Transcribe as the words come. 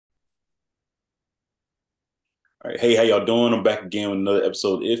All right. Hey, how y'all doing? I'm back again with another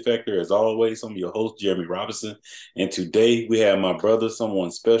episode of It Factor. As always, I'm your host, Jeremy Robinson. And today we have my brother,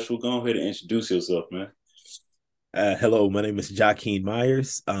 someone special. Go ahead and introduce yourself, man. Hello, my name is Joaquin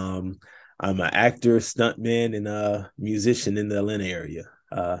Myers. I'm an actor, stuntman, and a musician in the Atlanta area.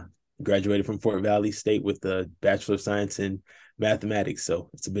 Graduated from Fort Valley State with a Bachelor of Science in Mathematics, so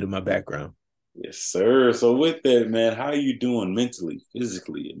it's a bit of my background. Yes, sir. So with that, man, how are you doing mentally,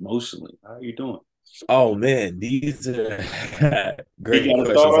 physically, emotionally? How are you doing? Oh man, these are You great got to start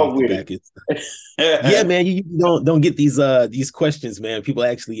questions off off the with back. Yeah, it. man, you don't get these questions, man. People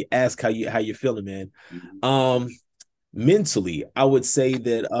actually ask how you're feeling, man. Um, Mentally, I would say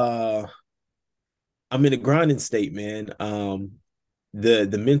that I'm in a grinding state, man.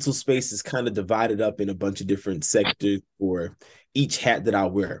 The mental space is kind of divided up in a bunch of different sectors for each hat that I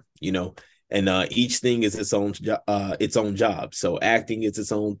wear, and each thing is its own job. So acting is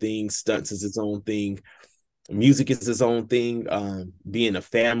its own thing, stunts is its own thing, music is its own thing. Being a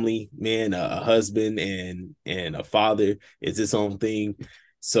family man, a husband, and a father is its own thing.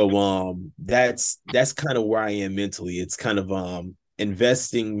 So that's kind of where I am mentally. It's kind of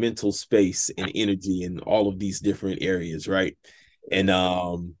investing mental space and energy in all of these different areas, right? And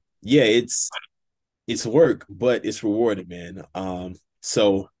yeah, it's work, but it's rewarding, man.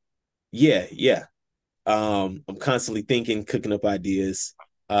 So yeah. I'm constantly thinking, cooking up ideas.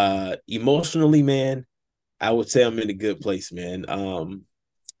 Emotionally, man, I would say I'm in a good place, man.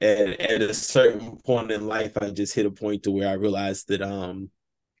 At a certain point in life, I just hit a point to where I realized that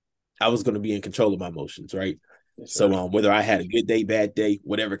I was going to be in control of my emotions, right? Yes, sir. So whether I had a good day, bad day,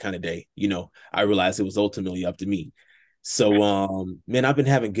 whatever kind of day, I realized it was ultimately up to me. So man, I've been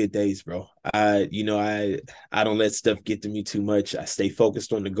having good days, bro. I don't let stuff get to me too much. I stay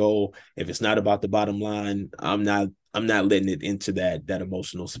focused on the goal. If it's not about the bottom line, I'm not letting it into that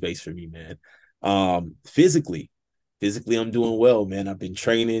emotional space for me, man. Physically I'm doing well, man. I've been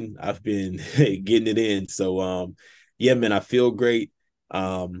training, I've been getting it in. So yeah, man, I feel great.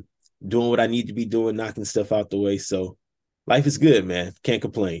 Um Doing what I need to be doing, knocking stuff out the way. So life is good, man. Can't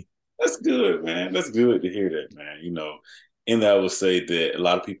complain. That's good, man. That's good to hear that, man. And I would say that a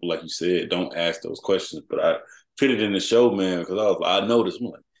lot of people, like you said, don't ask those questions, but I put it in the show, man, because I noticed,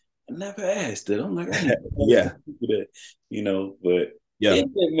 I'm like, I never asked that. I'm like, I need to ask Yeah, some people that, but yeah. yeah,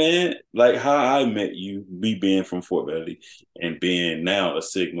 man, like how I met you, me being from Fort Valley and being now a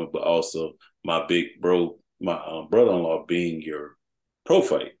Sigma, but also my big bro, my brother-in-law being your pro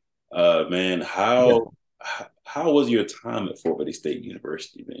fight. Man, Yeah. how was your time at Fort Valley State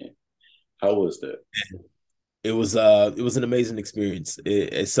University, man? How was that? It was an amazing experience.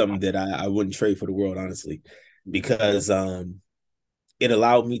 It's something that I wouldn't trade for the world, honestly, because it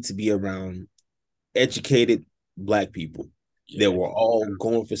allowed me to be around educated Black people that Yeah. were all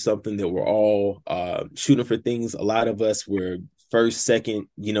going for something, that were all shooting for things. A lot of us were first, second,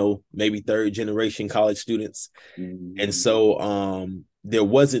 maybe third generation college students. And Mhm. so there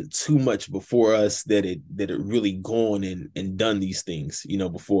wasn't too much before us that it really gone and done these things,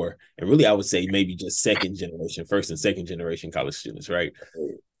 before. And really I would say maybe just second generation, first and second generation college students, right?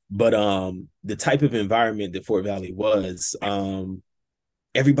 But the type of environment that Fort Valley was,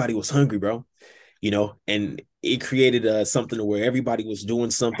 everybody was hungry, bro. And it created something where everybody was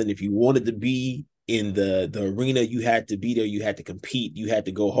doing something. If you wanted to be in the arena, you had to be there, you had to compete, you had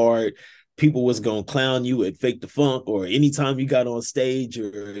to go hard. People was gonna clown you at Fake the Funk, or anytime you got on stage,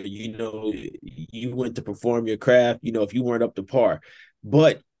 or you went to perform your craft, if you weren't up to par.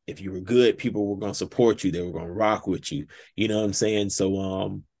 But if you were good, people were gonna support you, they were gonna rock with you. You know what I'm saying?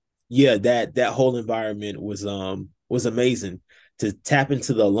 So yeah, that whole environment was amazing to tap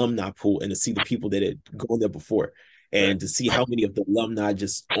into the alumni pool and to see the people that had gone there before, Right. and to see how many of the alumni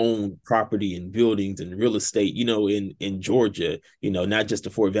just own property and buildings and real estate, in Georgia, not just the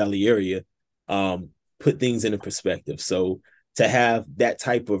Fort Valley area, um, put things into perspective. So to have that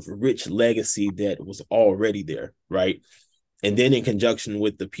type of rich legacy that was already there, right? And then in conjunction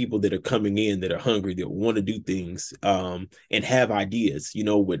with the people that are coming in that are hungry, that want to do things, and have ideas,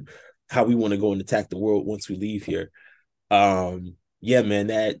 with how we want to go and attack the world once we leave here. Yeah, man,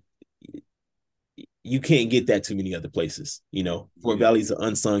 that you can't get that too many other places. Fort Yeah. Valley's an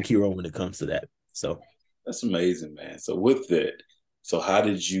unsung hero when it comes to that. So That's amazing, man. So with that, so how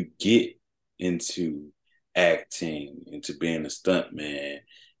did you get into acting, into being a stunt man,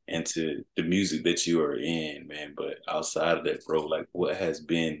 into the music that you are in, man? But outside of that, bro, like what has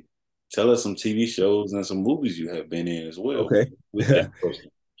been tell us some TV shows and some movies you have been in as well okay. with that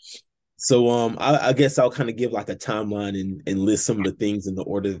person. So I guess I'll kind of give like a timeline and list some of the things in the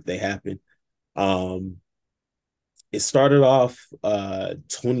order that they happen. Um, it started off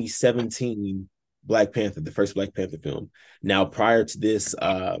 2017. Black Panther, the first Black Panther film. Now, prior to this,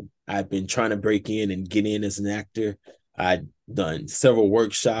 I've been trying to break in and get in as an actor. I'd done several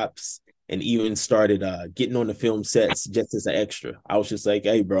workshops and even started getting on the film sets just as an extra. I was just like,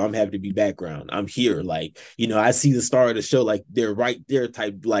 hey, bro, I'm happy to be background. I'm here. Like, I see the star of the show, like they're right there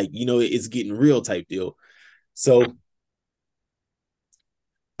type, like, it's getting real type deal. So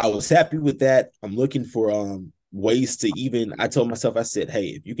I was happy with that. I'm looking for ways to even. I told myself, I said, hey,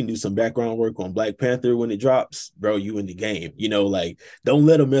 if you can do some background work on Black Panther when it drops, bro, you in the game. Like don't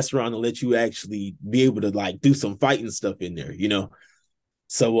let them mess around and let you actually be able to like do some fighting stuff in there.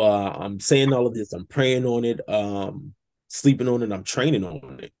 So I'm saying all of this, I'm praying on it, sleeping on it, I'm training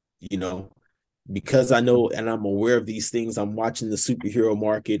on it. Because I know and I'm aware of these things. I'm watching the superhero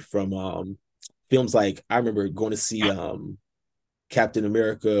market from films like I remember going to see Captain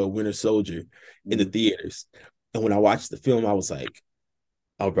America Winter Soldier in the theaters. And when I watched the film, I was like,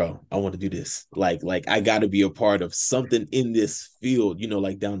 oh bro, I want to do this. Like I gotta be a part of something in this field,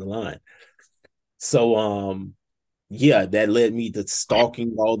 like down the line. So yeah, that led me to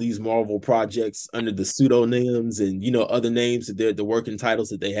stalking all these Marvel projects under the pseudonyms and other names that they're the working titles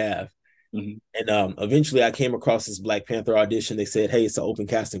that they have. Mm-hmm. And eventually I came across this Black Panther audition. They said, hey, it's an open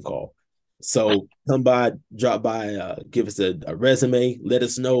casting call. So come by, drop by, give us a resume, let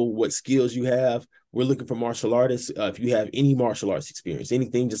us know what skills you have. We're looking for martial artists. If you have any martial arts experience,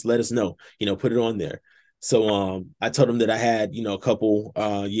 anything, just let us know, put it on there. So I told them that I had, a couple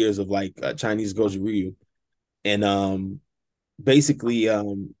years of like Chinese Goju Ryu. And basically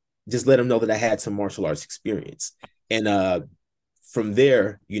just let them know that I had some martial arts experience. And from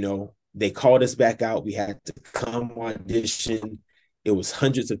there, they called us back out. We had to come audition. It was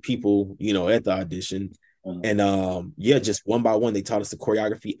hundreds of people, at the audition. And yeah, just one by one, they taught us the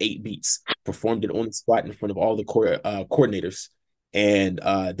choreography, 8 beats, performed it on the spot in front of all the coordinators. And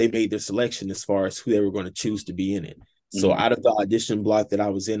they made their selection as far as who they were going to choose to be in it. So out of the audition block that I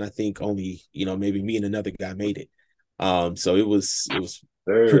was in, I think only, maybe me and another guy made it. So it was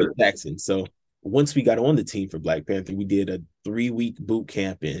pretty taxing. So once we got on the team for Black Panther, we did a 3-week boot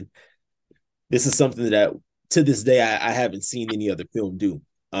camp. And this is something that to this day I haven't seen any other film do.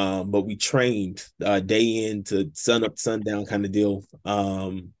 But we trained day in to sun up, sundown kind of deal.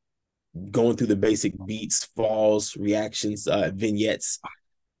 Going through the basic beats, falls, reactions, vignettes,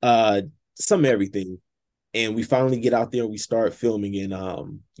 some everything. And we finally get out there and we start filming. And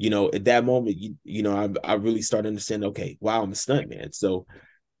at that moment, I really started understanding, okay, wow, I'm a stuntman. So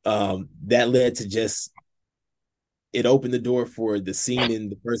that led to just it opened the door for the scene in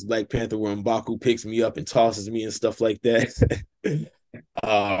the first Black Panther where M'Baku picks me up and tosses me and stuff like that.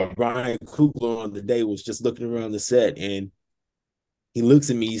 Ryan Coogler on the day was just looking around the set and he looks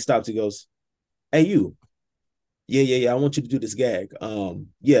at me, he stops, he goes, hey, you. Yeah. I want you to do this gag.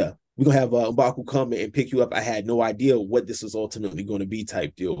 Yeah, we're gonna have M'Baku come and pick you up. I had no idea what this was ultimately going to be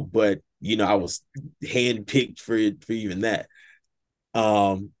type deal, but I was handpicked for even that.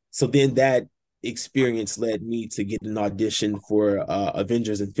 So then that experience led me to get an audition for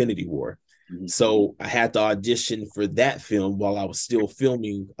Avengers Infinity War. Mm-hmm. So I had to audition for that film while I was still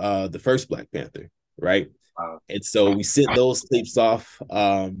filming the first Black Panther, right? Wow. And so we sent those tapes off,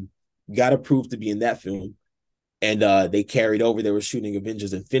 got approved to be in that film, and they carried over. They were shooting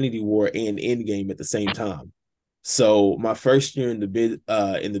Avengers Infinity War and Endgame at the same time. So my first year in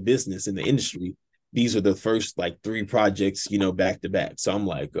the business, in the industry, these are the first like 3 projects, back to back. So I'm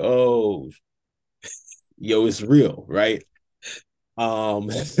like, oh, yo, it's real, right?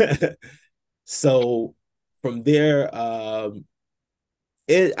 So from there, I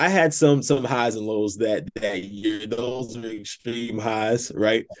had some highs and lows that year. Those were extreme highs,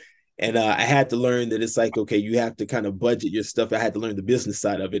 right? And I had to learn that it's like, okay, you have to kind of budget your stuff. I had to learn the business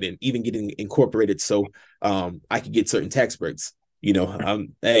side of it and even getting incorporated so I could get certain tax breaks.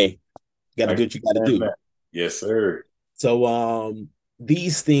 Hey, got to do what you got to do. Yes, sir. So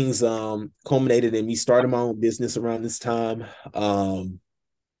these things culminated in me starting my own business around this time.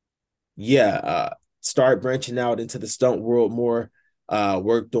 Start branching out into the stunt world more.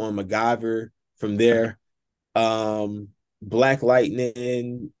 Worked on MacGyver from there. Black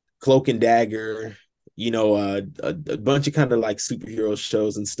Lightning, Cloak and Dagger, a bunch of kind of like superhero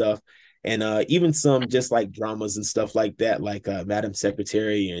shows and stuff. And even some just like dramas and stuff like that, like Madam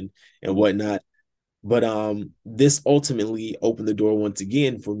Secretary and whatnot. But this ultimately opened the door once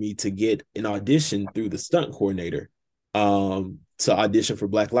again for me to get an audition through the stunt coordinator to audition for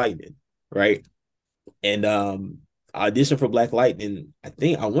Black Lightning, right? And audition for Black Lightning,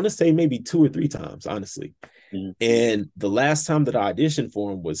 I want to say maybe 2 or 3 times, honestly. Mm-hmm. And the last time that I auditioned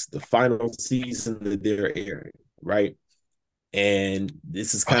for him was the final season that they're airing, right? And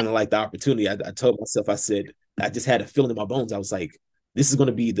this is kind of like the opportunity. I told myself, I said, I just had a feeling in my bones. I was like, this is going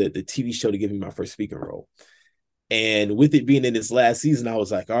to be the TV show to give me my first speaking role. And with it being in this last season, I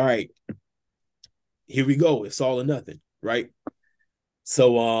was like, all right, here we go. It's all or nothing, right?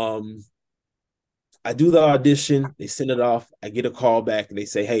 So I do the audition, they send it off, I get a call back, and they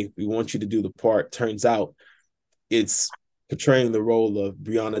say, hey, we want you to do the part. Turns out it's portraying the role of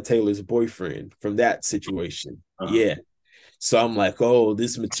Breonna Taylor's boyfriend from that situation. Uh-huh. Yeah. So I'm like, oh,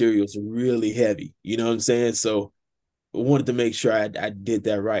 this material is really heavy. You know what I'm saying? So I wanted to make sure I did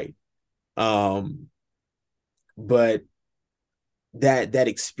that right. Um, but that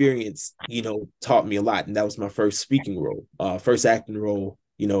experience, taught me a lot. And that was my first speaking role, first acting role,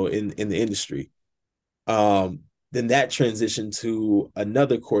 in the industry. Um, then that transitioned to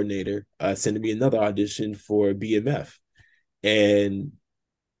another coordinator sending me another audition for BMF. And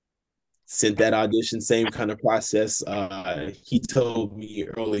sent that audition, same kind of process. He told me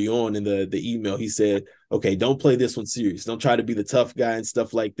early on in the email, he said, okay, don't play this one serious. Don't try to be the tough guy and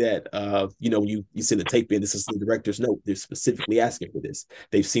stuff like that. When you send a tape in, this is the director's note. They're specifically asking for this.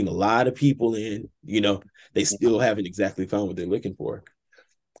 They've seen a lot of people in, they still haven't exactly found what they're looking for.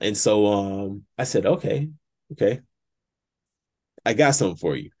 And so I said, okay, I got something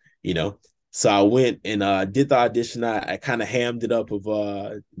for you, you know. So I went and did the audition. I kind of hammed it up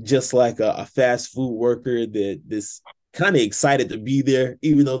of just like a fast food worker that this kind of excited to be there,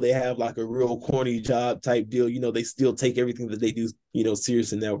 even though they have like a real corny job type deal. They still take everything that they do,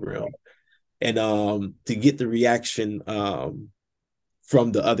 serious in that realm. And to get the reaction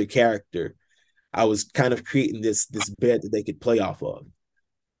from the other character, I was kind of creating this bed that they could play off of.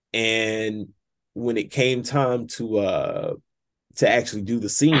 And when it came time to actually do the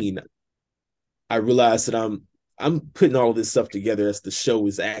scene, I realized that I'm putting all of this stuff together as the show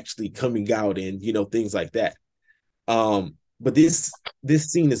is actually coming out and things like that. But this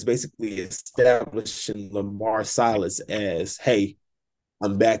scene is basically establishing Lamar Silas as, hey,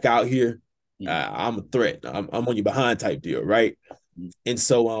 I'm back out here. I'm a threat. I'm on your behind type deal, right? And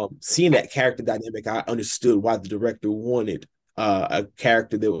so seeing that character dynamic, I understood why the director wanted a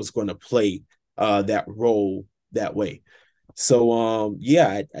character that was going to play that role that way. So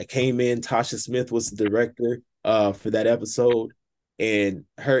yeah, I came in. Tasha Smith was the director for that episode, and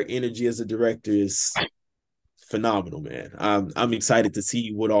her energy as a director is phenomenal, man. I'm excited to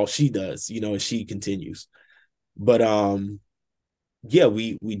see what all she does, as she continues. But yeah,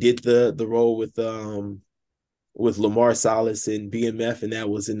 we did the role with Lamar Salas and BMF, and that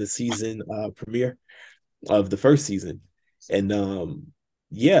was in the season premiere of the first season. And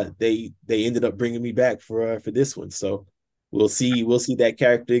yeah, they ended up bringing me back for this one. So we'll see that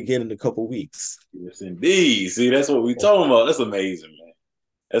character again in a couple weeks. Yes, indeed. See, that's what we talking about. That's amazing, man.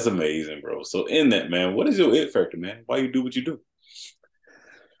 That's amazing, bro. So in that, man, what is your it factor, man? Why you do what you do?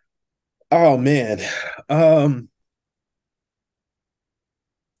 Oh man, um,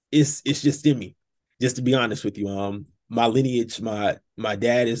 it's just in me. Just to be honest with you, my lineage, my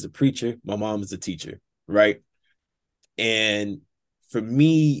dad is a preacher, my mom is a teacher, right? And for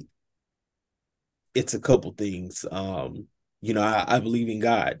me, it's a couple things. I believe in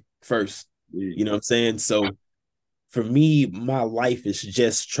God first. Yeah. You know what I'm saying? So for me, my life is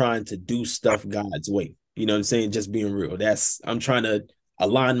just trying to do stuff God's way. You know what I'm saying? Just being real. I'm trying to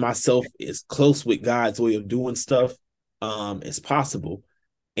align myself as close with God's way of doing stuff as possible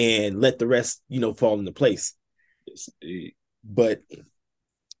and let the rest, fall into place. Yes, indeed. But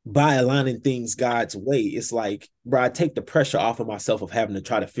by aligning things God's way, it's like, bro, I take the pressure off of myself of having to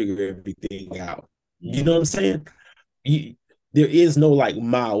try to figure everything out. You know what I'm saying? You, there is no like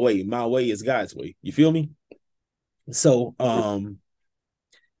my way. My way is God's way. You feel me? So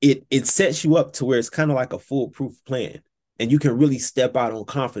it sets you up to where it's kind of like a foolproof plan. And you can really step out on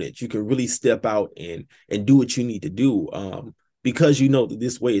confidence. You can really step out and do what you need to do. Because you know that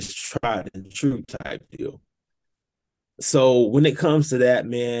this way is tried and true type deal. So when it comes to that,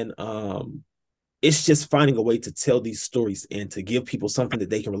 man, it's just finding a way to tell these stories and to give people something that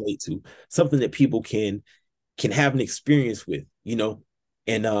they can relate to, something that people can have an experience with,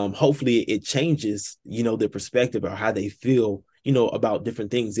 and hopefully it changes, their perspective or how they feel, about different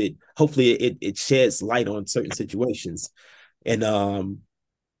things. It hopefully it sheds light on certain situations, and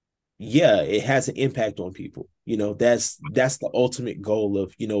yeah, it has an impact on people. That's the ultimate goal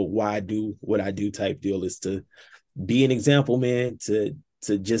of why I do what I do type deal is to be an example, man, to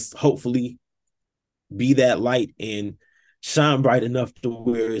just hopefully be that light and shine bright enough to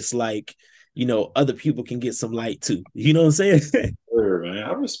where it's like, other people can get some light too. You know what I'm saying? Sure, man.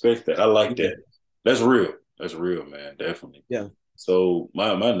 I respect that. I like Yeah. that. That's real. That's real, man. Definitely. Yeah. So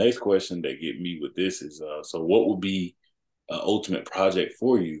my next question that get me with this is so what would be ultimate project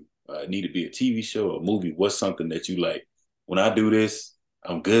for you, need to be a TV show, a movie, what's something that you like? When I do this,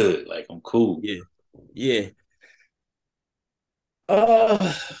 I'm good. Like I'm cool. Yeah. Yeah.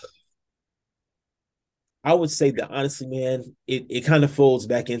 Uh I would say that honestly, man, it kind of folds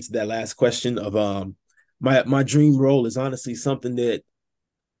back into that last question of my dream role is honestly something that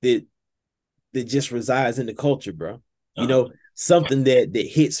that just resides in the culture, bro. You Uh-huh. know, something that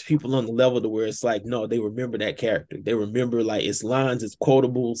hits people on the level to where it's like, no, they remember that character. They remember like its lines, its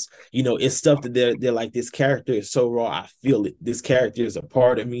quotables. You know, it's stuff that they're like, this character is so raw. I feel it. This character is a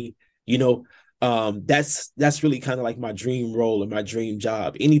part of me. You know, that's really kind of like my dream role and my dream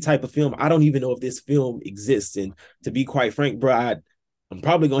job. Any type of film. I don't even know if this film exists. And to be quite frank, bro, I'm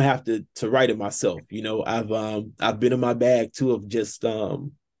probably gonna have to write it myself. You know, I've been in my bag too of just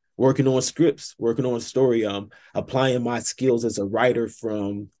working on scripts, working on story, applying my skills as a writer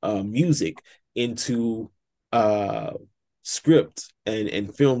from music into uh, script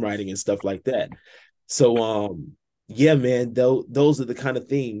and film writing and stuff like that. So yeah, man, those are the kind of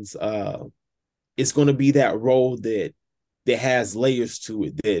things. It's going to be that role that has layers to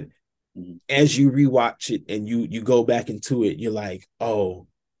it that Mhm. as you rewatch it and you go back into it, you're like, oh,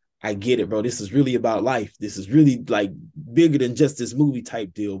 I get it, bro. This is really about life. This is really like bigger than just this movie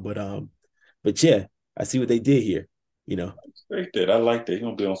type deal. But yeah, I see what they did here. You know. Like that. I like that. You're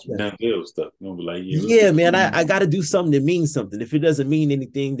gonna be on some Yeah, Denzel stuff. You're gonna be like, yeah, yeah, man. I got to do something that means something. If it doesn't mean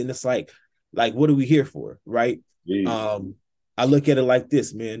anything, then it's like what are we here for, right? yeah. Um, I look at it like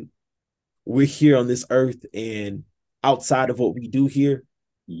this, man. We're here on this earth, and outside of what we do here,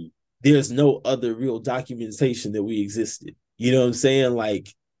 Mhm. there's no other real documentation that we existed. You know what I'm saying?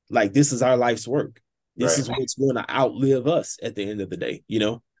 Like this is our life's work. This Right. is what's going to outlive us at the end of the day. You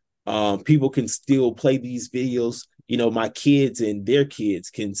know, people can still play these videos. You know, my kids and their kids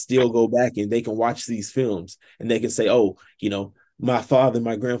can still go back and they can watch these films and they can say, oh, you know, my father,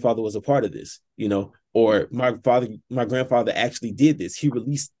 my grandfather was a part of this. You know, or my grandfather actually did this. He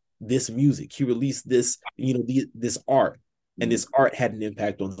released this music. He released this, you know, this art, and Mhm. this art had an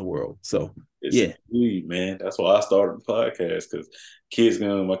impact on the world. So It's yeah, indeed, man. That's why I started the podcast because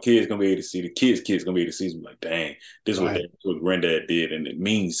my kids gonna be able to see the kids gonna be able to see. Like, dang, this is right, what granddad did, and it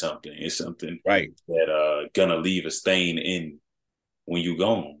means something. It's something right. that gonna leave a stain in when you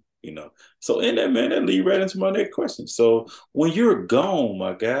gone. You know. So in that, man, that lead right into my next question. So when you're gone,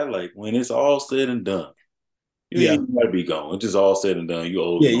 my guy, like when it's all said and done, you ain't Yeah, even gotta be gone. It's just all said and done. You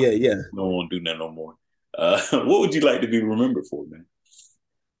old, yeah, yeah, yeah. you don't want to do that no more. What would you like to be remembered for, man?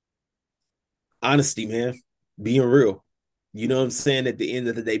 Honesty, man. Being real. You know what I'm saying? At the end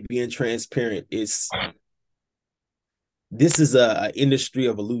of the day, being transparent. It's This is a industry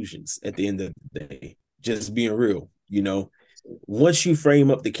of illusions at the end of the day. Just being real. You know, once you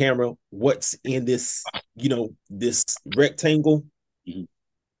frame up the camera, what's in this, you know, this rectangle, Mhm.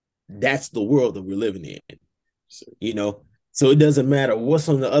 that's the world that we're living in. So, You know, so it doesn't matter what's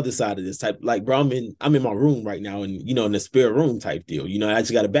on the other side of this type. Like, bro, I'm in my room right now, and you know, in the spare room type deal. You know, I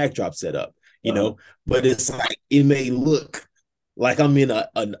just got a backdrop set up. You uh-huh. know, but it's like it may look like I'm in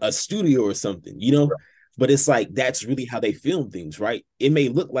a studio or something. You know, but it's like that's really how they film things, right? It may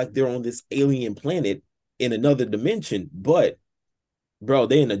look like they're on this alien planet in another dimension, but bro,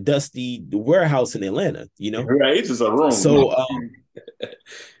 they're in a dusty warehouse in Atlanta. You know, Right, it's just a room. so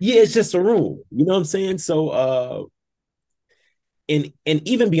yeah, it's just a room. You know what I'm saying? So and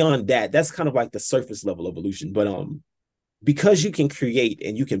even beyond that, that's kind of like the surface level evolution. But because you can create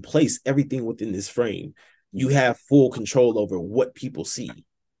and you can place everything within this frame, you have full control over what people see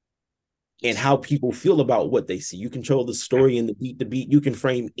and Yes, how people feel about what they see. You control the story and the beat to beat. You can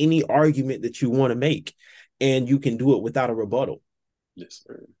frame any argument that you want to make, and you can do it without a rebuttal. yes,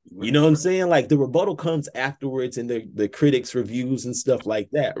 sir. You Right. know what I'm saying? Like the rebuttal comes afterwards in the critics' reviews and stuff like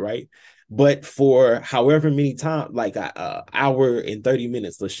that, right? But for however many times, like a hour and 30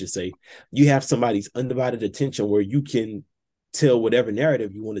 minutes, let's just say, you have somebody's undivided attention where you can tell whatever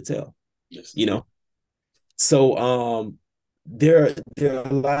narrative you want to tell, Yes, you indeed. know? So there are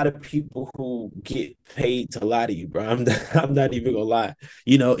a lot of people who get paid to lie to you, bro. I'm not even gonna lie.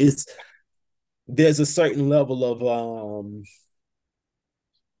 You know, it's there's a certain level of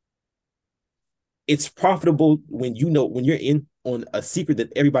it's profitable when you know when you're in on a secret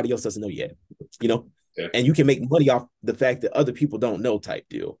that everybody else doesn't know yet, you know, and you Definitely. can make money off the fact that other people don't know type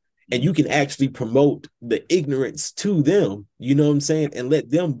deal. And Mhm. you can actually promote the ignorance to them, you know what I'm saying, and let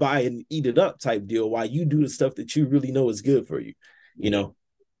them buy and eat it up type deal while you do the stuff that you really know is good for you, you Yeah,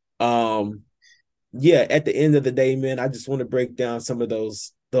 know. Um, yeah, at the end of the day, man, I just want to break down some of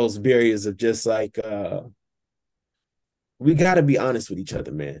those barriers of just like we got to be honest with each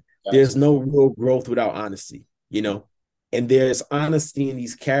other, man. got There's to. no real growth without honesty, you know. and there's honesty in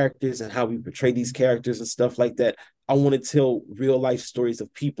these characters and how we portray these characters and stuff like that. I want to tell real life stories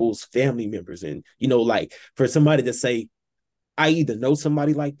of people's family members, and like for somebody to say, I either know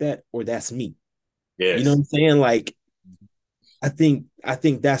somebody like that or that's me. You know what Yes. I'm saying? Like, I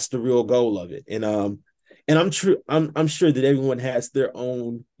think that's the real goal of it. And I'm sure that everyone has their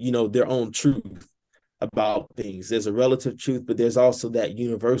own, their own truth about things. There's a relative truth, but there's also that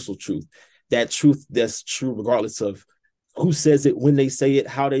universal truth. That truth that's true regardless of who says it, when they say it,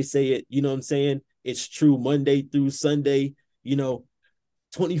 how they say it. You know what I'm saying? It's true Monday through Sunday, you know,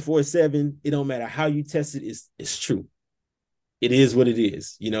 24/7. It don't matter how you test it, it's true. It is what it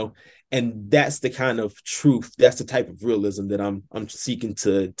is. And that's the kind of truth, that's the type of realism that I'm seeking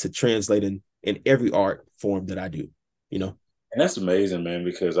to translate in every art form that I do, you know. And that's amazing, man,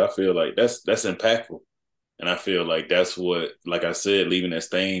 because I feel like that's impactful. And I feel like that's what, like I said, leaving that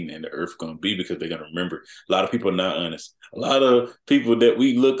stain in the earth gonna be, because they're gonna remember. A lot of people are not honest. A lot of people that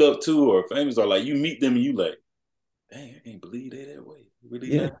we look up to or famous are like, you meet them and you like, dang, I can't believe they that way.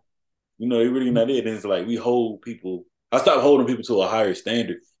 Really Yeah. not. It really not it. And it's like we hold people. I stopped holding people to a higher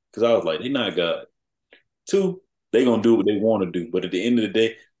standard because I was like, they not God. Two, they gonna do what they want to do. But at the end of the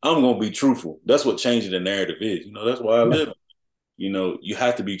day, I'm gonna be truthful. That's what changing the narrative is. That's why I Yeah. live. You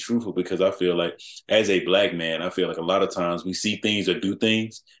have to be truthful, because I feel like as a black man, I feel like a lot of times we see things or do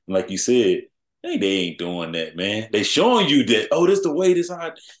things, and like you said, they ain't doing that, man. They showing you that, oh, this the way, this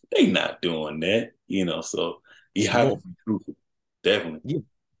hard. They not doing that, so you Come have to on. be truthful. Definitely, Yeah.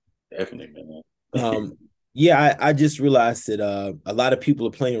 definitely, man. Um, yeah, I just realized that a lot of people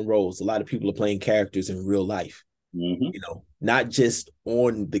are playing roles, a lot of people are playing characters in real life, Hmm. not just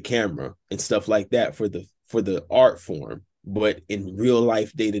on the camera and stuff like that for the art form, but in real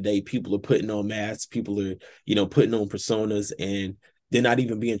life, day to day, people are putting on masks, people are, putting on personas, and they're not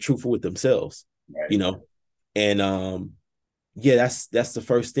even being truthful with themselves, Right. you know. And yeah, that's the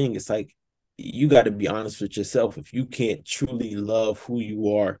first thing. It's like you got to be honest with yourself. If you can't truly love who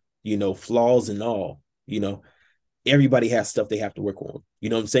you are, flaws and all, everybody has stuff they have to work on. You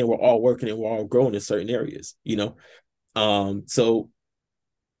know what I'm saying? We're all working and we're all growing in certain areas. So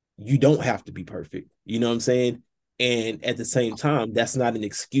you don't have to be perfect. You know what I'm saying? And at the same time, that's not an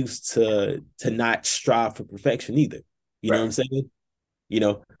excuse to not strive for perfection either. You know what Right. I'm saying? You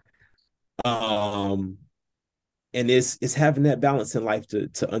know, um, and it's having that balance in life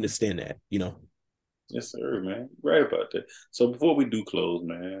to understand that. Yes, sir, man. Right about that. So before we do close,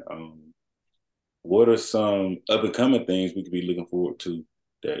 man, what are some up and coming things we could be looking forward to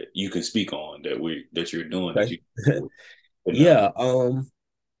that you can speak on that you're doing that Okay. you putting out? Yeah.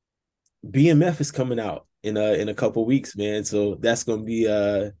 BMF is coming out in a couple weeks, man. So that's gonna be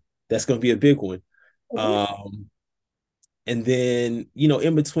a big one. Okay. Um, and then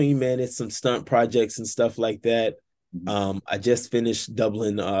in between, man, it's some stunt projects and stuff like that. Mhm. I just finished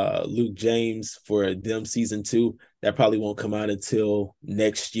doubling Luke James for them season 2. That probably won't come out until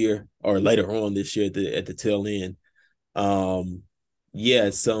next year or later on this year at the tail end. Um, yeah,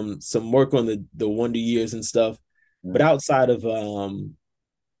 some work on the Wonder Years and stuff. But Mhm. outside of the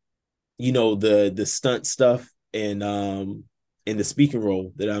stunt stuff and in the speaking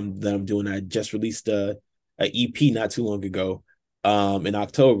role that I'm doing, I just released a EP not too long ago, in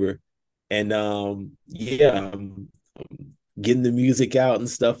October. And yeah, I'm getting the music out and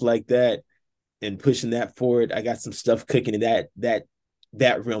stuff like that and pushing that forward. I got some stuff cooking in that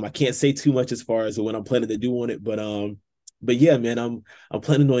realm. I can't say too much as far as what I'm planning to do on it, but yeah, man, I'm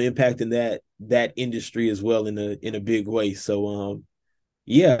planning on impacting that industry as well in a big way. So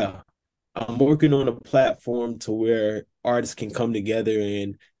yeah, I'm working on a platform to where artists can come together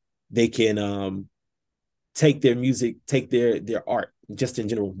and they can take their music, take their art just in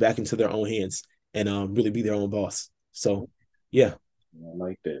general back into their own hands and really be their own boss. So yeah, I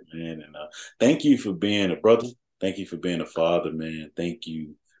like that, man. And thank you for being a brother. Thank you for being a father, man. Thank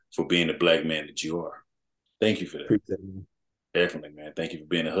you for being the black man that you are. Thank you for that. appreciate it. Definitely, man. Thank you for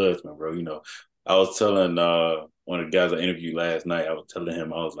being a husband, bro. I was telling one of the guys I interviewed last night, I was telling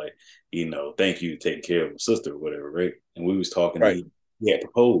him, I was like, thank you for taking care of my sister or whatever, right? And we was talking, and Right. he had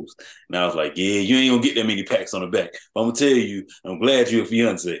proposed. And I was like, yeah, you ain't gonna get that many packs on the back. But I'm gonna tell you, I'm glad you're a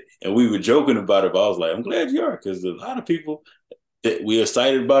fiance. And we were joking about it, but I was like, I'm glad you are, because a lot of people that we're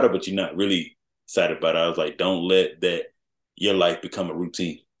excited about it, but you're not really excited about it. I was like, don't let that your life become a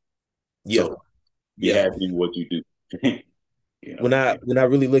routine. Yeah. So be Yeah. happy with what you do. you When know. I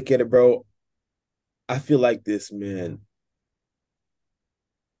really look at it, bro, I feel like this, man.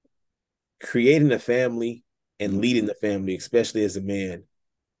 Creating a family and Mhm. leading the family, especially as a man,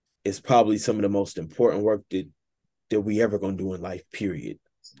 is probably some of the most important work that we ever gonna do in life. Period.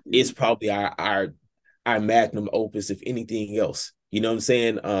 It's Indeed. probably our our magnum opus, if anything else. You know what I'm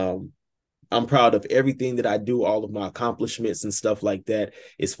saying? I'm proud of everything that I do, all of my accomplishments and stuff like that,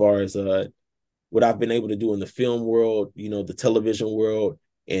 as far as what I've been able to do in the film world, the television world,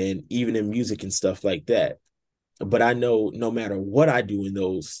 and even in music and stuff like that. But I know no matter what I do in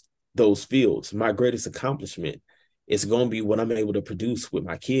those fields, my greatest accomplishment is going to be what I'm able to produce with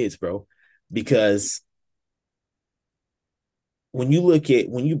my kids, bro. Because when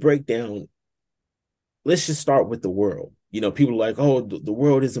you break down, let's just start with the world. People are like, oh, the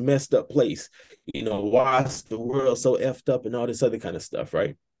world is a messed up place. Why is the world so effed up and all this other kind of stuff,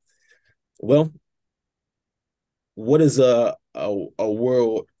 right? Well, what is a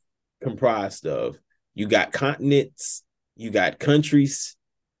world comprised of? You got continents, you got countries,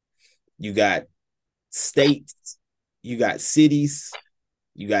 you got states, you got cities,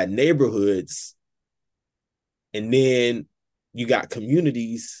 you got neighborhoods, and then you got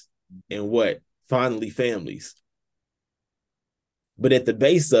communities, and what? Finally, families. But at the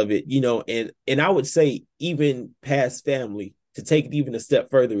base of it, and I would say even past family, to take it even a step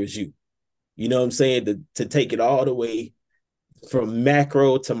further is you. You know what I'm saying? To take it all the way from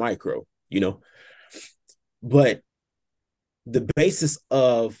macro to micro, But the basis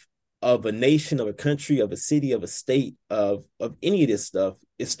of a nation, of a country, of a city, of a state, of any of this stuff,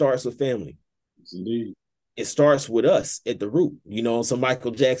 it starts with family. Yes, indeed. It starts with us at the root, some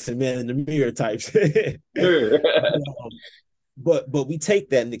Michael Jackson man in the mirror types. Sure. but we take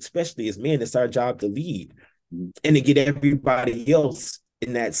that, and especially as men, it's our job to lead and to get everybody else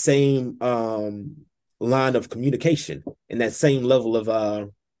in that same line of communication and that same level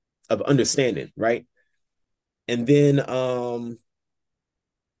of understanding, right? And then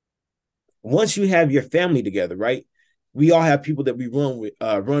once you have your family together, right? We all have people that we run with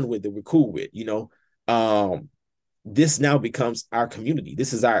that we're cool with, Um, this now becomes our community.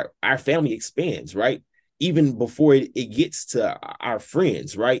 This is our family expands, right? Even before it gets to our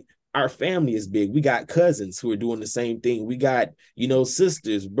friends, right? Our family is big. We got cousins who are doing the same thing. We got,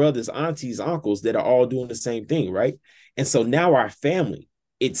 sisters, brothers, aunties, uncles that are all doing the same thing, right? And so now our family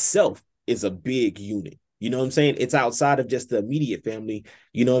itself is a big unit. You know what I'm saying? It's outside of just the immediate family,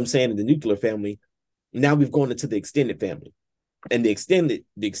 you know what I'm saying, the nuclear family. Now we've gone into the extended family. And the extended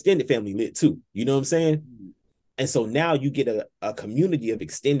family lit too. You know what I'm saying? And so now you get a community of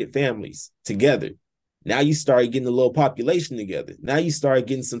extended families together. Now you start getting a little population together. Now you start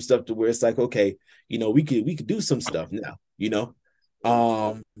getting some stuff to where it's like, okay, we could do some stuff now.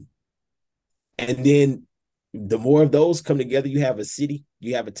 Um, and then the more of those come together, you have a city,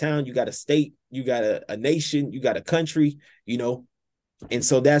 you have a town, you got a state, you got a nation, you got a country, you know. And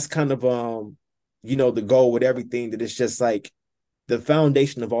so that's kind of the goal with everything, that it's just like the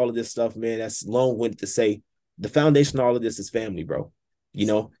foundation of all of this stuff, man. That's long-winded to say. The foundation of all of this is family, bro. You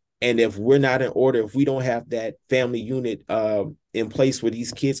know, and if we're not in order, if we don't have that family unit in place where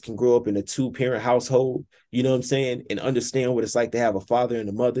these kids can grow up in a two-parent household, you know what I'm saying, and understand what it's like to have a father and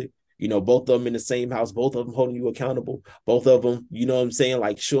a mother, both of them in the same house, both of them holding you accountable, both of them, you know what I'm saying,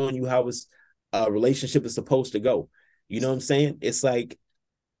 like showing you how a relationship is supposed to go. You know what I'm saying? It's like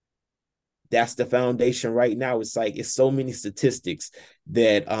that's the foundation right now. It's like it's so many statistics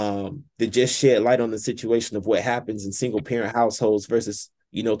that just shed light on the situation of what happens in single parent households versus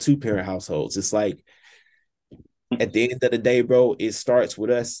two parent households. It's like at the end of the day, bro, it starts with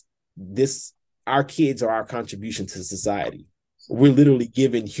us. This Our kids are our contribution to society. We're literally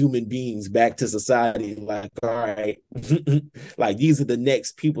giving human beings back to society. Like, all right, like these are the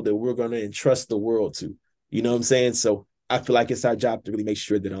next people that we're gonna entrust the world to. You know what I'm saying? So I feel like it's our job to really make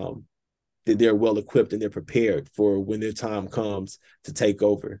sure that they're well equipped and they're prepared for when their time comes to take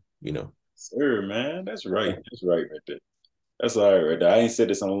over. Sir, man, that's right. That's right there. That's all right there. I ain't said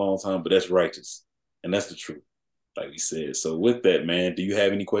this in a long time, but that's righteous. And that's the truth, like we said. So with that, man, do you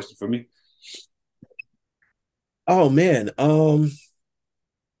have any questions for me? Oh man, I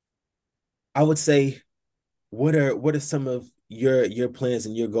would say what are some of your plans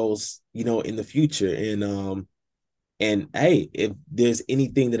and your goals, in the future? And hey, if there's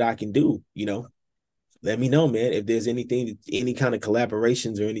anything that I can do, let me know, man. If there's anything, any kind of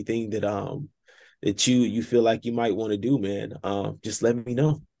collaborations or anything that you feel like you might want to do, man, just let me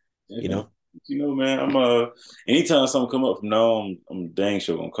know. Yeah, You know. man, I'm anytime something come up from now, I'm dang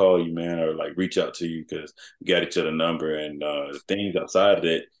sure gonna call you, man, or like reach out to you because we got each other number and things outside of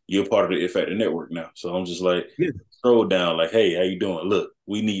that, you're part of the If Factor network now. So I'm just like Yeah. scroll down, like, hey, how you doing? Look,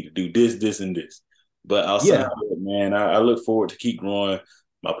 we need to do this, this, and this. But outside Yeah. of it, man, I look forward to keep growing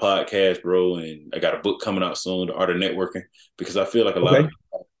my podcast, bro. And I got a book coming out soon, The Art of Networking, because I feel like a lot of Okay.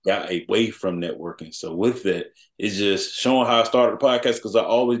 people got away from networking. So with that, it's just showing how I started the podcast because I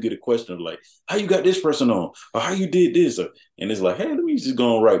always get a question of like, how you got this person on, or how you did this, and it's like, hey, let me just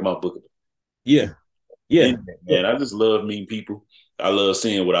go and write my book. Yeah, yeah. And man, I just love meeting people. I love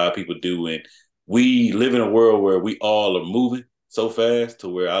seeing what our people do, and we live in a world where we all are moving so fast to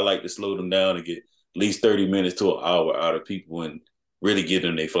where I like to slow them down and get at least 30 minutes to an hour out of people and really give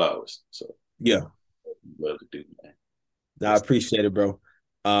them their flowers. So Yeah. love to do, man. No, I Yes. appreciate it, bro.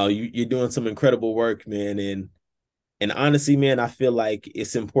 You're doing some incredible work, man, and honestly, man, I feel like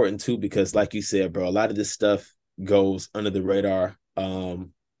it's important too because, like you said, bro, a lot of this stuff goes under the radar,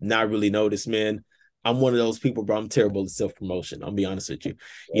 not really noticed, man. I'm one of those people, bro. I'm terrible at self promotion. I'll be honest with you.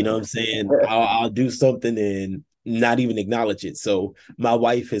 You know what I'm saying? I'll do something and not even acknowledge it. So my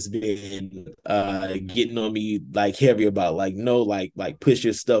wife has been getting on me like heavy about like no, like push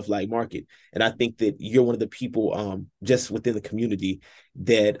your stuff, like market. And I think that you're one of the people just within the community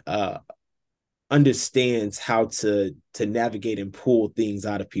that understands how to navigate and pull things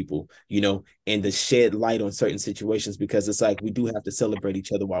out of people, you know, and to shed light on certain situations because it's like we do have to celebrate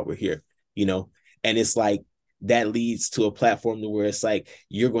each other while we're here, you know, and it's like that leads to a platform to where it's like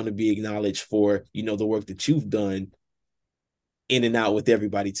you're going to be acknowledged for, you know, the work that you've done in and out with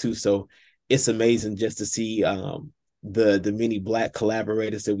everybody too. So it's amazing just to see the many black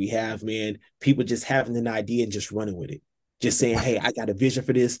collaborators that we have, man. People just having an idea and just running with it. Just saying, hey, I got a vision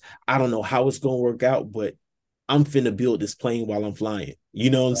for this. I don't know how it's gonna work out, but I'm finna build this plane while I'm flying.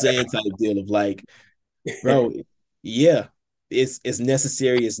 You know what I'm saying? Type deal of like, bro, yeah, it's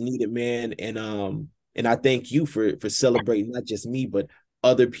necessary, it's needed, man. And I thank you for celebrating not just me, but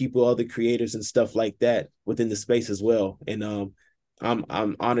other people, other creators and stuff like that within the space as well. And I'm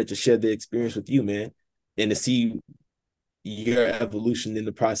honored to share the experience with you, man, and to see your evolution in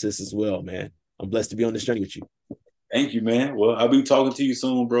the process as well, man. I'm blessed to be on this journey with you. Thank you, man. Well, I'll be talking to you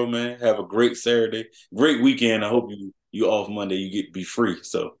soon, bro, man. Have a great Saturday, great weekend. I hope you off Monday. You get to be free.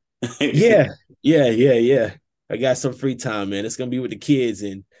 So, yeah, Yeah, yeah. I got some free time, man. It's gonna be with the kids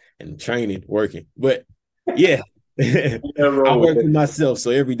and training, working. But yeah, I roll with work for it. myself,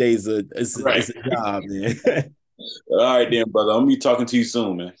 so every day is Right. it's a job, man. All right, then, brother. I'm gonna be talking to you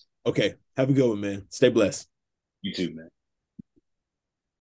soon, man. Okay, have a good one, man. Stay blessed. You too, man.